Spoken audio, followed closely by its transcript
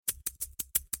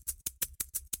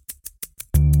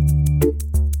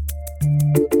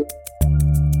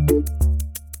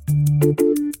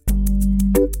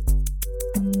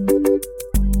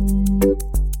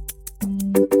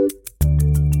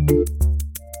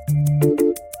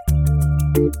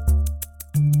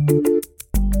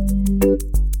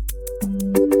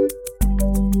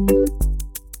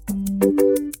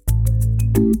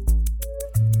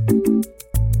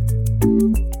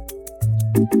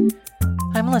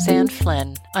Lisanne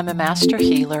Flynn. I'm a master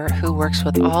healer who works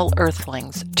with all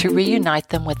earthlings to reunite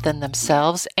them within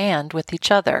themselves and with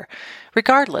each other,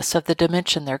 regardless of the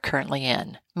dimension they're currently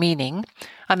in. Meaning,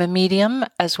 I'm a medium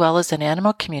as well as an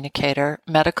animal communicator,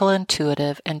 medical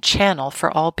intuitive, and channel for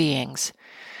all beings.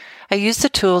 I use the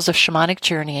tools of shamanic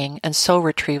journeying and soul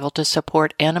retrieval to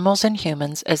support animals and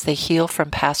humans as they heal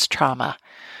from past trauma.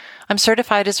 I'm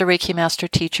certified as a Reiki Master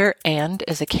Teacher and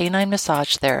as a canine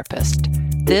massage therapist.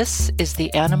 This is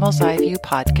the Animal's Eye View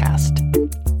podcast.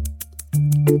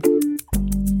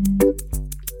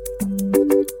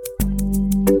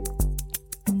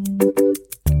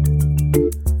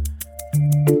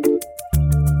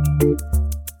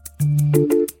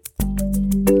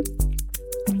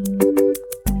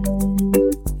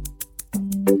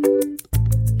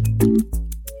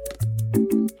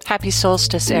 Happy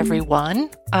solstice, everyone.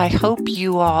 I hope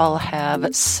you all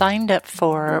have signed up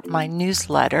for my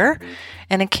newsletter.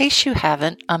 And in case you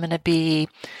haven't, I'm going to be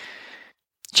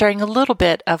sharing a little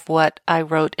bit of what I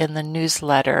wrote in the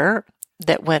newsletter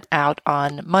that went out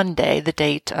on Monday, the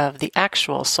date of the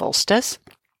actual solstice.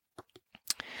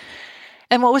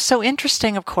 And what was so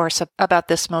interesting, of course, about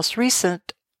this most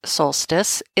recent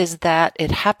solstice is that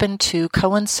it happened to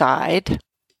coincide.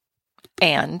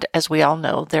 And as we all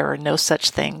know, there are no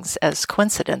such things as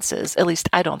coincidences. At least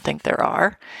I don't think there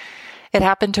are. It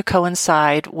happened to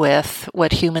coincide with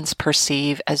what humans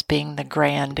perceive as being the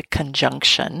Grand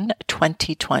Conjunction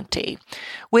 2020,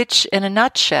 which in a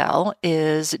nutshell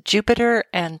is Jupiter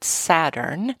and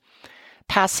Saturn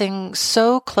passing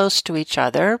so close to each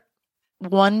other,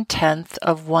 1/10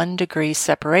 of 1 degree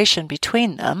separation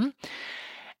between them.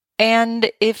 And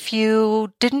if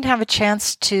you didn't have a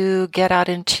chance to get out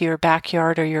into your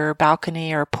backyard or your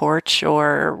balcony or porch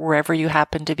or wherever you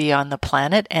happen to be on the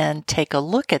planet and take a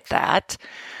look at that,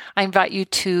 I invite you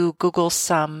to Google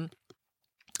some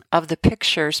of the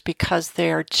pictures because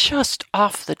they're just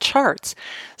off the charts.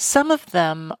 Some of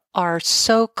them are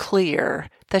so clear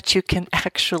that you can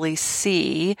actually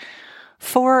see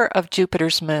 4 of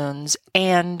Jupiter's moons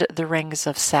and the rings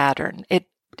of Saturn. It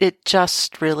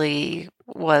just really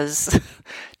was,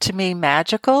 to me,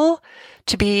 magical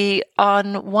to be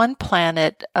on one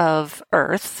planet of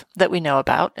Earth that we know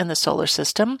about in the solar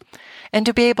system and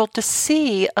to be able to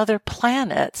see other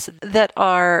planets that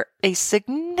are a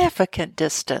significant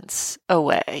distance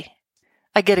away.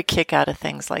 I get a kick out of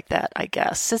things like that, I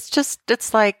guess.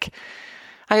 It's like,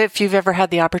 if you've ever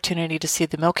had the opportunity to see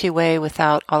the Milky Way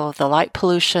without all of the light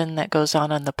pollution that goes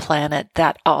on the planet,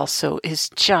 that also is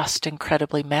just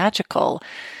incredibly magical.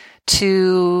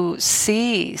 To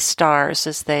see stars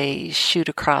as they shoot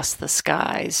across the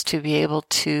skies, to be able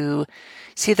to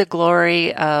see the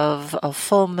glory of a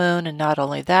full moon, and not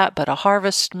only that, but a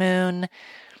harvest moon.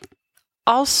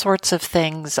 All sorts of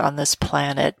things on this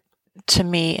planet, to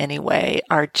me anyway,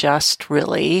 are just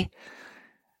really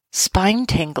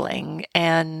spine-tingling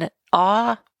and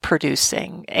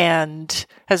awe-producing. And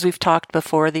as we've talked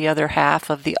before, the other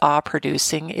half of the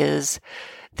awe-producing is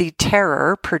the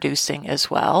terror-producing as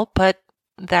well, but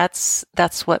that's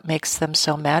what makes them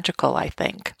so magical, I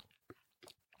think.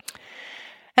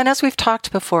 And as we've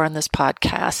talked before on this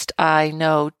podcast, I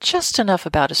know just enough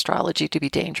about astrology to be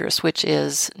dangerous, which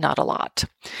is not a lot.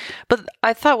 But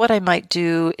I thought what I might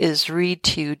do is read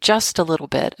to you just a little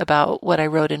bit about what I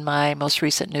wrote in my most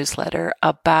recent newsletter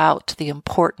about the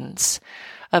importance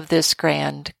of this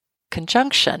grand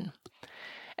conjunction.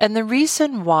 And the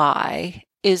reason why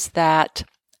is that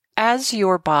as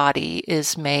your body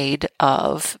is made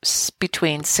of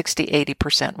between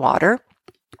 60-80% water,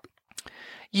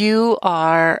 you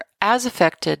are as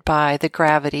affected by the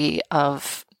gravity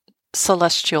of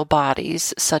celestial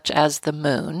bodies, such as the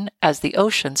moon, as the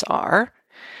oceans are.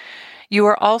 You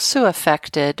are also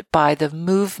affected by the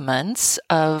movements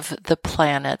of the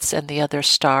planets and the other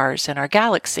stars in our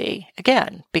galaxy,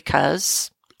 again, because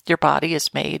your body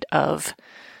is made of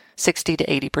 60 to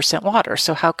 80% water.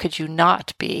 So how could you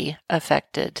not be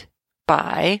affected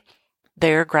by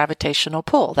their gravitational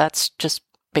pull? That's just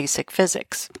basic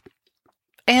physics.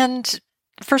 And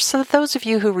for those of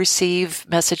you who receive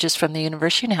messages from the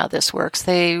universe, you know how this works.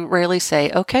 They rarely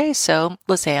say, okay, so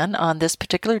Lisanne, on this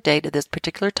particular date at this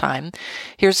particular time,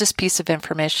 here's this piece of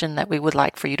information that we would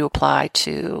like for you to apply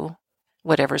to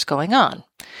whatever's going on.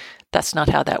 That's not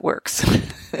how that works.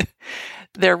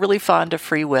 They're really fond of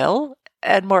free will.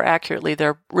 And more accurately,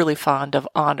 they're really fond of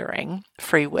honoring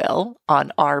free will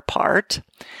on our part.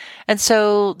 And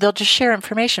so they'll just share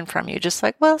information from you, just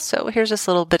like, well, so here's this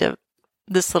little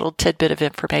tidbit of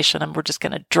information, and we're just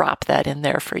going to drop that in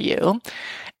there for you.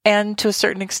 And to a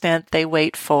certain extent, they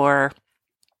wait for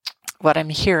what I'm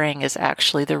hearing is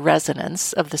actually the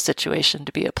resonance of the situation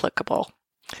to be applicable.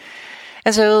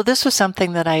 And so this was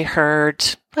something that I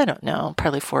heard, I don't know,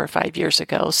 probably 4 or 5 years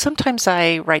ago. Sometimes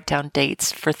I write down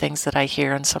dates for things that I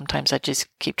hear, and sometimes I just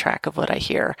keep track of what I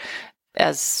hear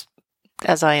as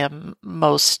I am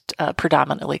most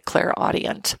predominantly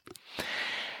clairaudient.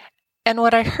 And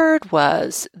what I heard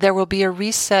was there will be a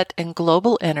reset in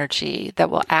global energy that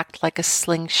will act like a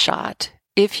slingshot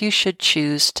if you should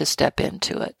choose to step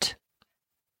into it.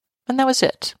 And that was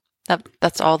it.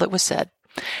 That's all that was said.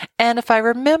 And if I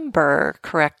remember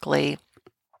correctly,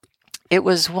 it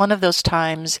was one of those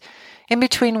times in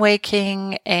between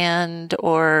waking and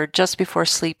or just before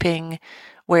sleeping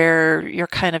where you're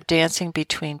kind of dancing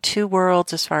between two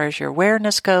worlds as far as your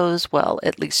awareness goes. Well,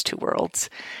 at least two worlds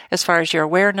as far as your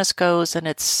awareness goes. And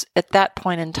it's at that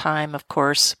point in time, of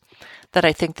course, that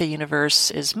I think the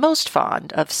universe is most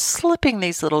fond of slipping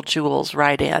these little jewels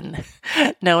right in,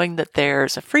 knowing that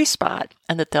there's a free spot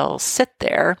and that they'll sit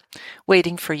there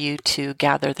waiting for you to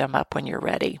gather them up when you're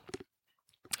ready.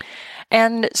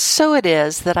 And so it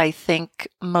is that I think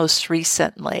most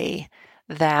recently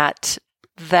that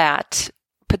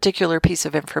particular piece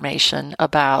of information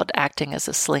about acting as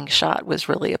a slingshot was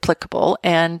really applicable.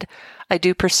 And I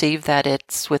do perceive that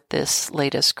it's with this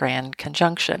latest grand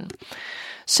conjunction.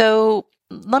 So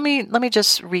let me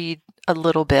just read a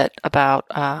little bit about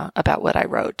what I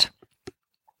wrote.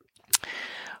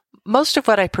 Most of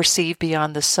what I perceive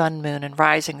beyond the sun, moon, and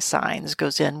rising signs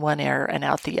goes in one ear and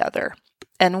out the other.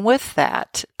 And with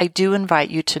that, I do invite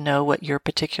you to know what your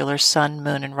particular sun,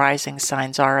 moon, and rising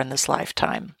signs are in this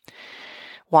lifetime.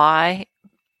 Why?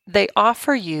 They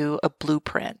offer you a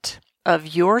blueprint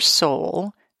of your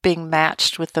soul being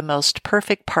matched with the most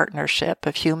perfect partnership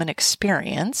of human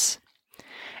experience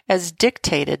as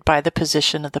dictated by the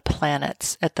position of the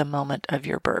planets at the moment of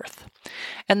your birth.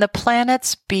 And the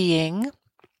planets being,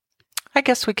 I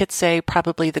guess we could say,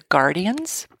 probably the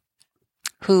guardians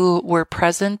who were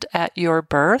present at your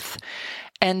birth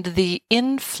and the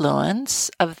influence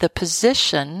of the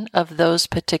position of those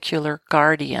particular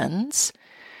guardians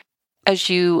as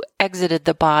you exited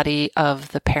the body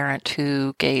of the parent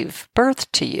who gave birth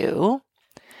to you.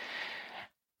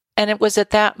 And it was at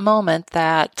that moment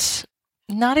that,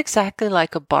 not exactly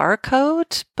like a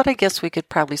barcode, but I guess we could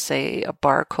probably say a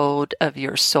barcode of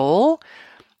your soul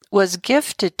was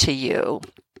gifted to you.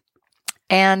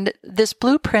 And this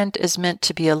blueprint is meant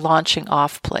to be a launching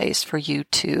off place for you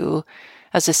to,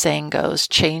 as the saying goes,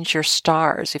 change your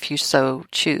stars if you so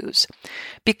choose,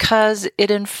 because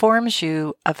it informs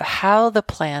you of how the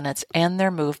planets and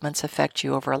their movements affect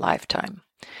you over a lifetime.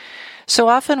 So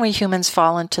often we humans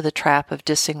fall into the trap of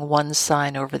dissing one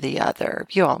sign over the other.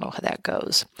 You all know how that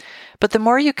goes. But the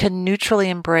more you can neutrally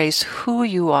embrace who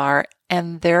you are,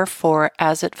 and therefore,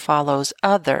 as it follows,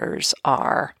 others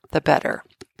are, the better.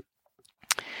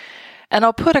 And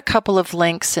I'll put a couple of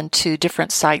links into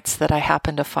different sites that I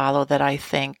happen to follow that I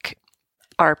think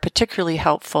are particularly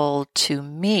helpful to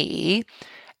me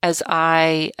as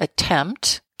I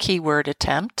attempt, keyword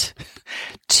attempt,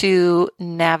 to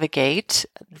navigate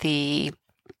the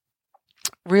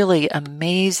really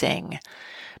amazing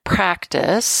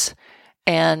practice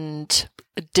and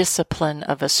discipline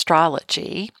of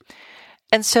astrology.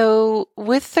 And so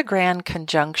with the grand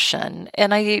conjunction,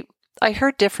 and I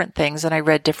heard different things and I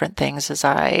read different things as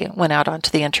I went out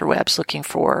onto the interwebs looking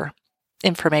for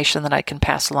information that I can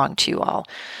pass along to you all.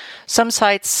 Some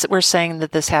sites were saying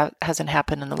that this hasn't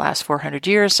happened in the last 400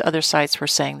 years. Other sites were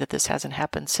saying that this hasn't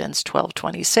happened since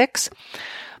 1226.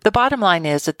 The bottom line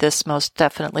is that this most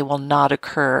definitely will not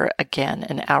occur again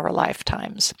in our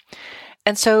lifetimes.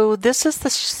 And so this is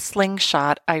the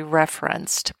slingshot I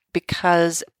referenced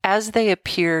because as they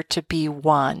appear to be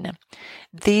one,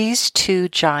 these two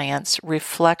giants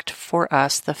reflect for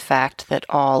us the fact that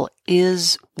all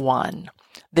is one.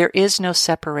 There is no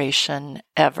separation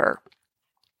ever.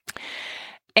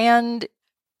 And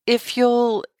if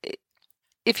you'll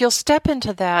step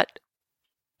into that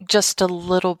just a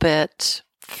little bit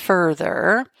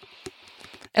further,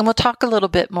 and we'll talk a little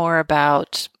bit more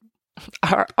about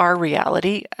our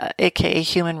reality, aka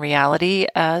human reality,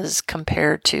 as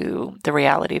compared to the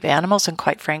reality of animals, and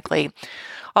quite frankly,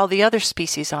 all the other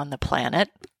species on the planet.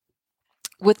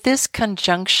 With this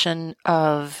conjunction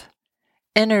of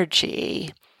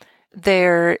energy,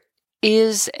 there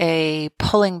is a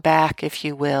pulling back, if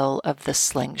you will, of the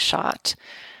slingshot.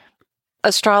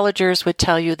 Astrologers would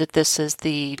tell you that this is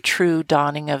the true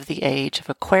dawning of the age of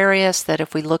Aquarius, that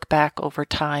if we look back over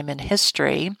time in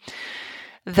history,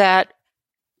 that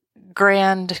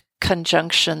grand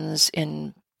conjunctions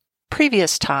in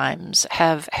previous times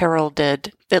have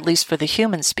heralded, at least for the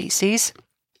human species,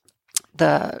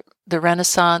 the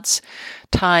Renaissance,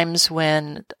 times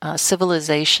when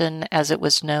civilization, as it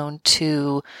was known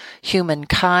to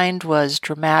humankind, was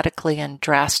dramatically and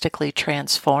drastically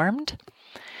transformed.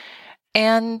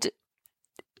 And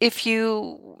if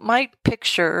you might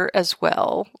picture as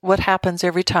well what happens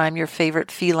every time your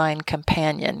favorite feline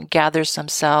companion gathers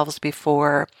themselves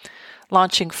before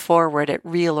launching forward at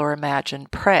real or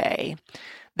imagined prey,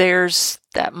 there's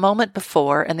that moment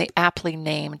before, and the aptly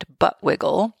named butt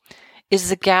wiggle is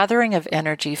the gathering of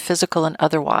energy, physical and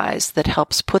otherwise, that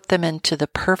helps put them into the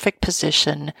perfect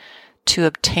position to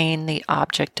obtain the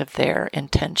object of their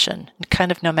intention,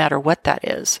 kind of no matter what that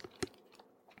is.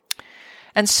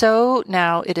 And so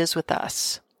now it is with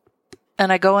us.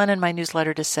 And I go on in my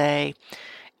newsletter to say,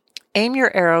 aim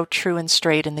your arrow true and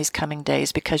straight in these coming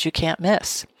days because you can't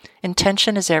miss.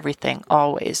 Intention is everything,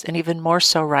 always, and even more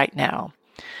so right now.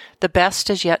 The best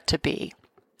is yet to be.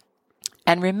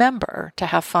 And remember to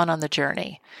have fun on the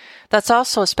journey. That's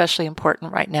also especially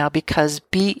important right now because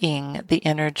being the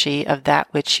energy of that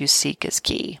which you seek is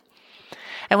key.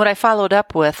 And what I followed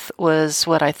up with was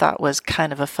what I thought was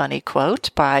kind of a funny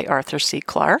quote by Arthur C.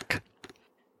 Clarke,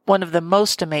 one of the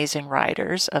most amazing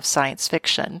writers of science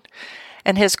fiction.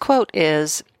 And his quote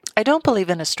is, "I don't believe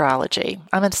in astrology.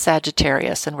 I'm a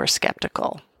Sagittarius and we're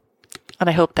skeptical." And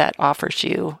I hope that offers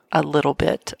you a little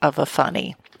bit of a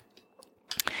funny.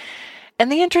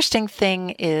 And the interesting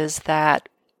thing is that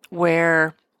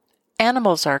where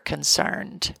animals are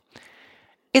concerned,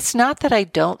 it's not that I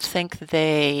don't think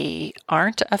they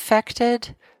aren't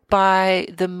affected by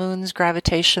the moon's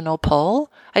gravitational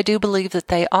pull. I do believe that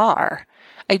they are.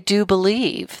 I do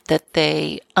believe that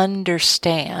they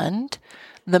understand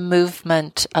the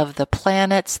movement of the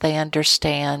planets. They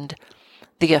understand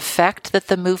the effect that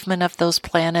the movement of those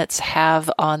planets have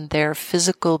on their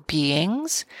physical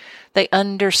beings. They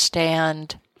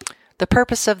understand the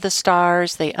purpose of the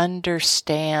stars. They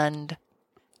understand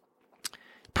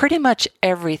pretty much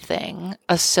everything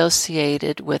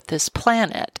associated with this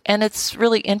planet. And it's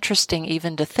really interesting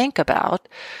even to think about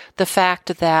the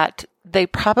fact that they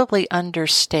probably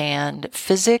understand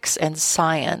physics and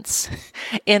science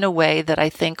in a way that I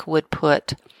think would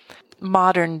put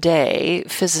modern day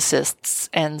physicists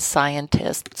and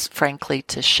scientists, frankly,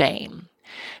 to shame.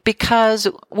 Because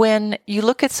when you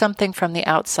look at something from the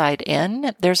outside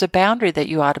in, there's a boundary that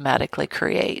you automatically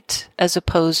create, as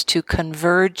opposed to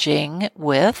converging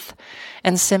with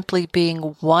and simply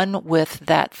being one with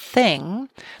that thing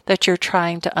that you're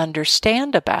trying to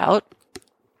understand about.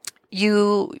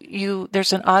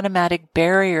 There's an automatic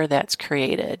barrier that's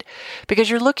created because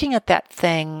you're looking at that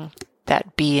thing,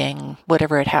 that being,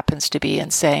 whatever it happens to be,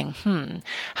 and saying,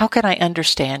 how can I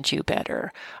understand you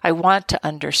better? I want to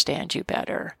understand you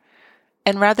better.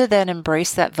 And rather than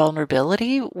embrace that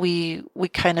vulnerability, we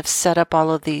kind of set up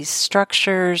all of these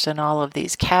structures and all of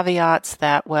these caveats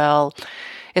that, well,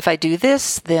 if I do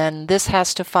this, then this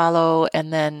has to follow,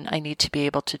 and then I need to be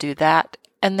able to do that.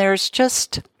 And there's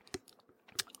just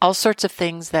all sorts of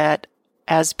things that,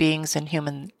 as beings in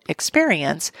human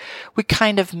experience, we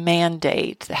kind of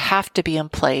mandate have to be in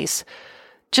place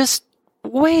just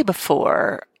way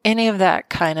before any of that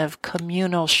kind of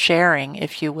communal sharing,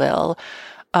 if you will,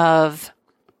 of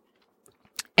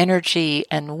energy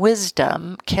and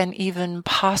wisdom can even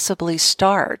possibly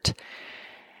start.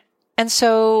 And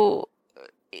so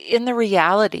in the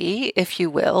reality, if you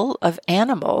will, of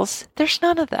animals, there's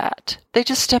none of that. They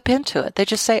just step into it. They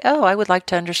just say, oh, I would like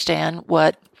to understand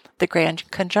what the grand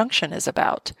conjunction is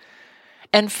about.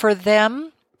 And for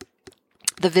them,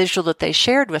 the visual that they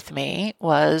shared with me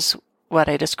was what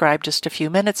I described just a few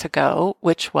minutes ago,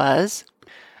 which was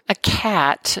a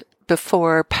cat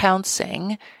before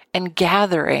pouncing and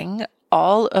gathering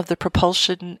all of the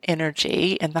propulsion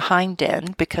energy in the hind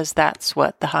end, because that's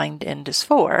what the hind end is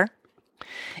for,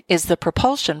 is the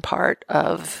propulsion part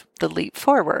of the leap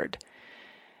forward.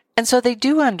 And so they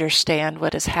do understand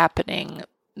what is happening.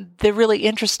 The really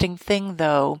interesting thing,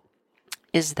 though,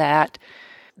 is that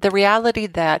the reality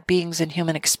that beings in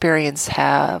human experience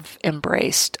have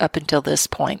embraced up until this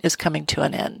point is coming to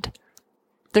an end.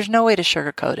 There's no way to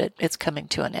sugarcoat it. It's coming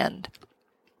to an end.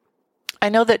 I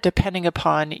know that depending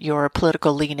upon your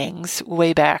political leanings,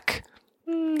 way back,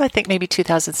 I think maybe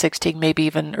 2016, maybe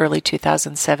even early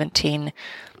 2017,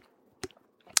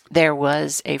 there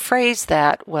was a phrase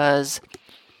that was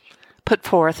put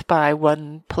forth by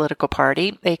one political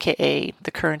party, aka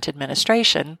the current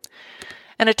administration,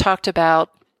 and it talked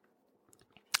about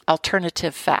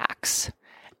alternative facts.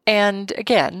 And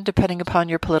again, depending upon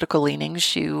your political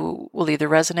leanings, you will either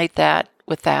resonate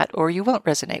with that or you won't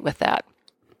resonate with that.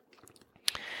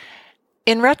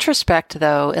 In retrospect,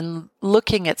 though, in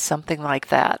looking at something like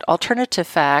that, alternative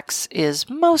facts is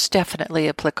most definitely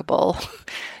applicable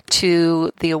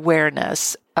to the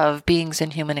awareness of beings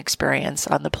in human experience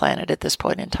on the planet at this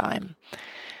point in time.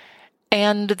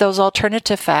 And those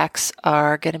alternative facts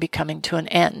are going to be coming to an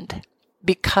end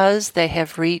because they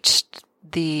have reached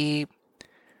the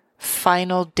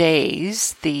final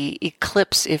days, the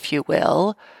eclipse, if you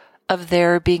will, of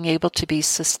their being able to be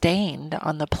sustained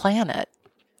on the planet.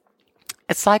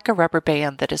 It's like a rubber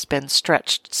band that has been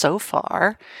stretched so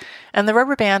far, and the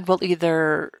rubber band will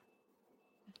either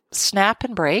snap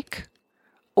and break,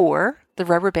 or the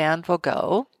rubber band will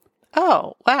go,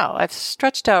 oh, wow, I've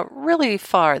stretched out really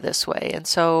far this way, and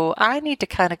so I need to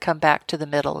kind of come back to the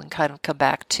middle and kind of come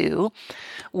back to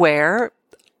where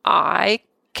I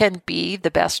can be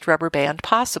the best rubber band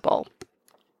possible.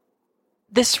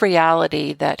 This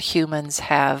reality that humans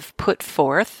have put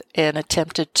forth and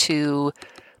attempted to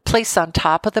place on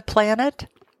top of the planet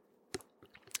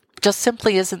just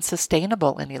simply isn't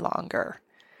sustainable any longer.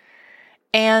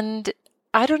 And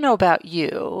I don't know about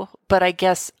you, but I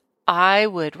guess I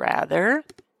would rather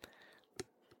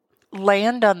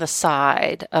land on the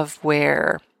side of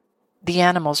where the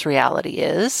animal's reality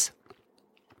is.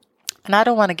 And I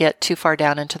don't want to get too far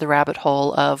down into the rabbit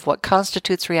hole of what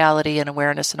constitutes reality and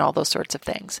awareness and all those sorts of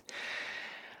things.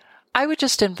 I would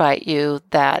just invite you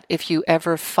that if you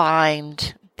ever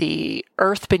find the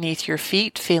earth beneath your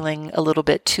feet feeling a little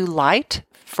bit too light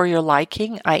for your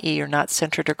liking, i.e. you're not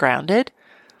centered or grounded,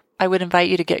 I would invite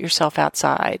you to get yourself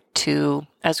outside to,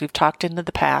 as we've talked into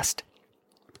the past,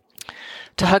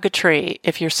 to hug a tree.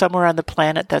 If you're somewhere on the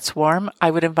planet that's warm, I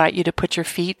would invite you to put your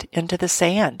feet into the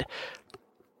sand,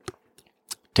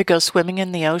 to go swimming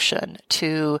in the ocean,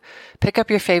 to pick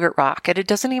up your favorite rock. And it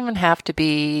doesn't even have to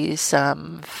be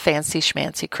some fancy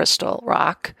schmancy crystal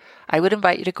rock. I would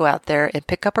invite you to go out there and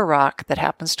pick up a rock that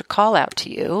happens to call out to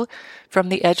you from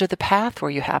the edge of the path where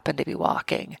you happen to be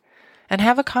walking, and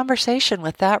have a conversation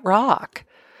with that rock.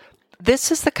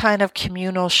 This is the kind of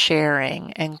communal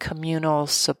sharing and communal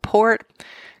support,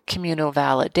 communal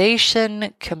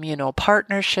validation, communal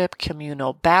partnership,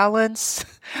 communal balance,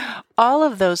 all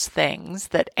of those things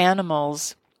that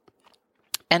animals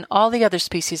and all the other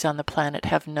species on the planet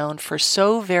have known for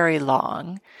so very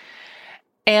long,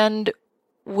 and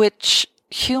which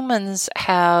humans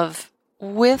have,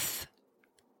 with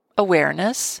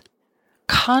awareness,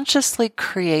 consciously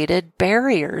created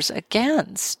barriers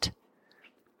against.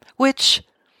 Which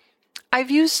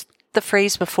I've used the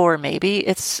phrase before, maybe.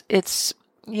 It's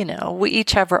we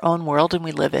each have our own world and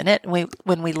we live in it. And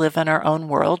when we live in our own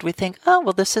world, we think, oh,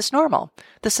 well, this is normal.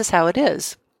 This is how it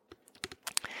is.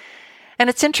 And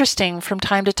it's interesting, from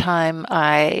time to time,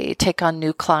 I take on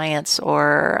new clients,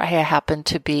 or I happen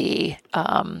to be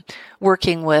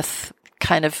working with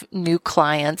kind of new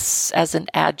clients as an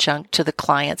adjunct to the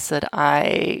clients that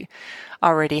I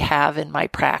already have in my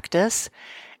practice.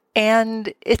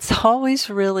 And it's always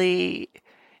really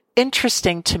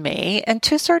interesting to me, and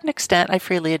to a certain extent, I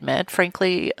freely admit,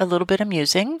 frankly, a little bit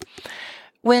amusing,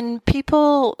 when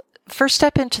people first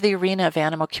step into the arena of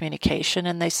animal communication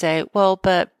and they say, well,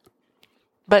 but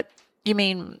you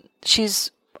mean she's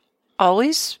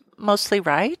always mostly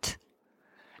right?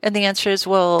 And the answer is,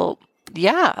 well,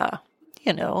 yeah,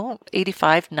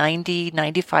 85, 90,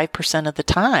 95% of the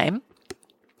time.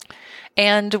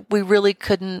 And we really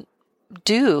couldn't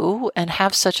do and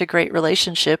have such a great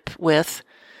relationship with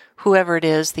whoever it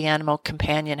is the animal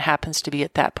companion happens to be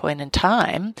at that point in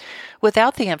time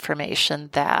without the information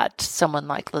that someone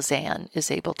like Lizanne is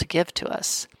able to give to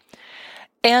us.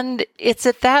 And it's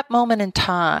at that moment in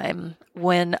time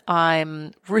when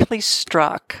I'm really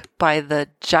struck by the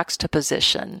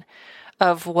juxtaposition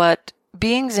of what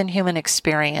beings in human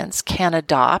experience can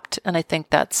adopt, and I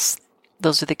think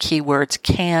those are the key words,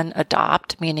 can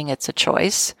adopt, meaning it's a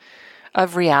choice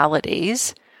of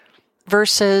realities,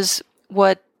 versus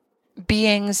what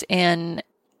beings in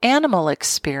animal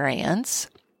experience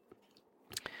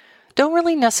don't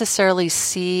really necessarily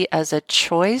see as a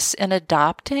choice in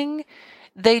adopting.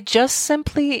 They just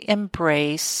simply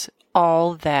embrace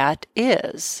all that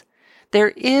is. There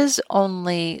is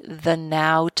only the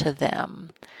now to them.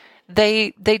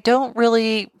 They don't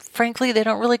really, frankly, they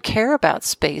don't really care about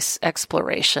space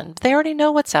exploration. They already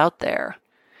know what's out there.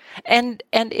 And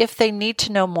if they need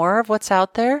to know more of what's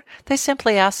out there, they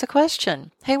simply ask the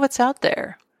question, hey, what's out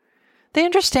there? They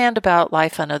understand about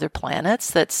life on other planets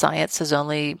that science has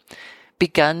only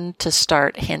begun to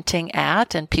start hinting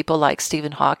at, and people like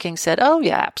Stephen Hawking said, oh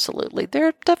yeah, absolutely,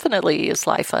 there definitely is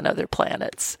life on other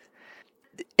planets.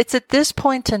 It's at this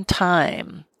point in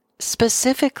time,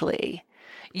 specifically,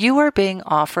 you are being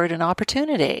offered an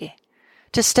opportunity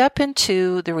to step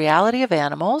into the reality of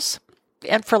animals,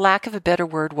 and for lack of a better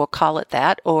word, we'll call it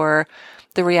that, or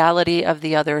the reality of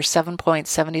the other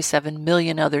 7.77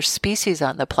 million other species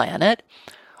on the planet,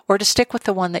 or to stick with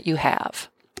the one that you have.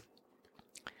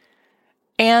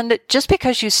 And just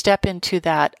because you step into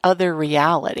that other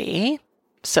reality,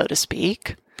 so to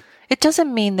speak, it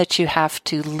doesn't mean that you have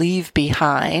to leave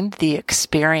behind the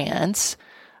experience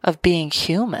of being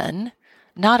human.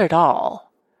 Not at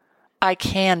all. I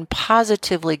can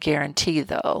positively guarantee,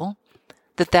 though,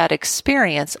 that that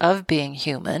experience of being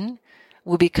human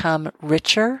will become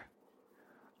richer,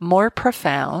 more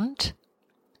profound,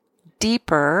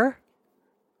 deeper,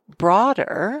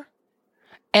 broader,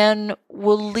 and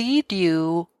will lead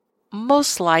you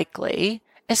most likely,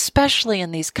 especially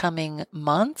in these coming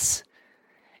months,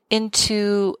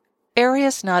 into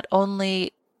areas not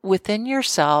only within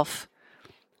yourself,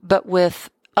 but with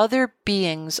other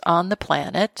beings on the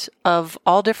planet of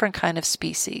all different kind of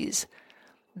species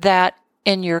that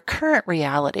in your current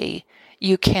reality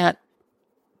you can't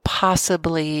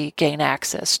possibly gain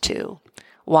access to.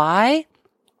 Why?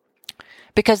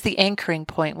 Because the anchoring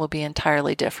point will be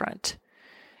entirely different.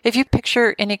 If you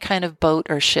picture any kind of boat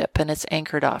or ship and it's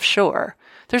anchored offshore,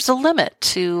 there's a limit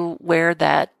to where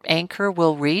that anchor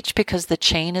will reach because the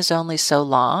chain is only so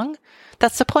long.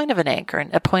 That's the point of an anchor.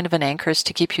 And a point of an anchor is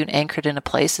to keep you anchored in a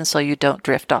place and so you don't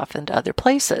drift off into other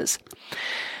places.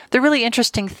 The really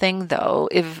interesting thing, though,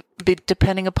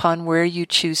 depending upon where you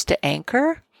choose to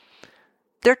anchor,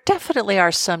 there definitely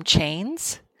are some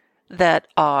chains that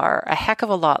are a heck of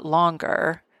a lot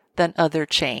longer than other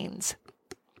chains.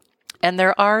 And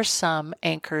there are some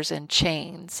anchors and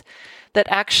chains that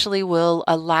actually will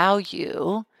allow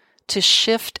you to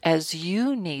shift as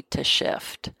you need to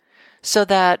shift, so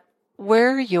that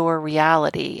where your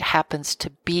reality happens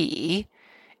to be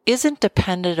isn't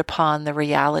dependent upon the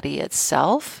reality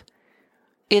itself.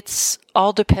 It's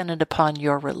all dependent upon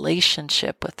your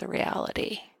relationship with the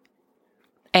reality.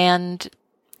 And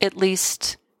at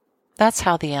least that's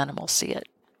how the animals see it.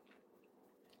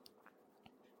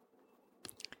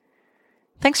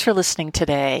 Thanks for listening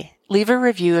today. Leave a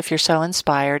review if you're so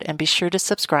inspired, and be sure to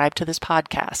subscribe to this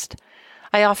podcast.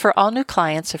 I offer all new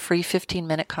clients a free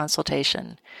 15-minute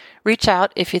consultation. Reach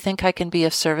out if you think I can be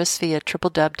of service via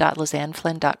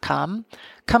www.lizanneflynn.com.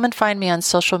 Come and find me on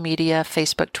social media,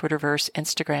 Facebook, Twitterverse,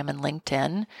 Instagram, and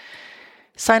LinkedIn.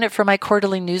 Sign up for my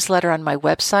quarterly newsletter on my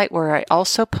website, where I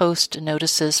also post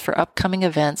notices for upcoming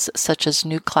events such as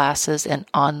new classes and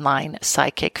online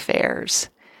psychic fairs.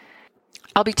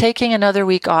 I'll be taking another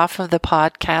week off of the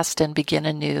podcast and begin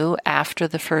anew after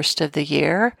the first of the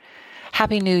year.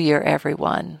 Happy New Year,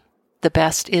 everyone. The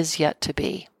best is yet to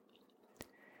be.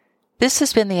 This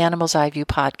has been the Animal's Eye View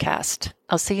podcast.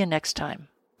 I'll see you next time.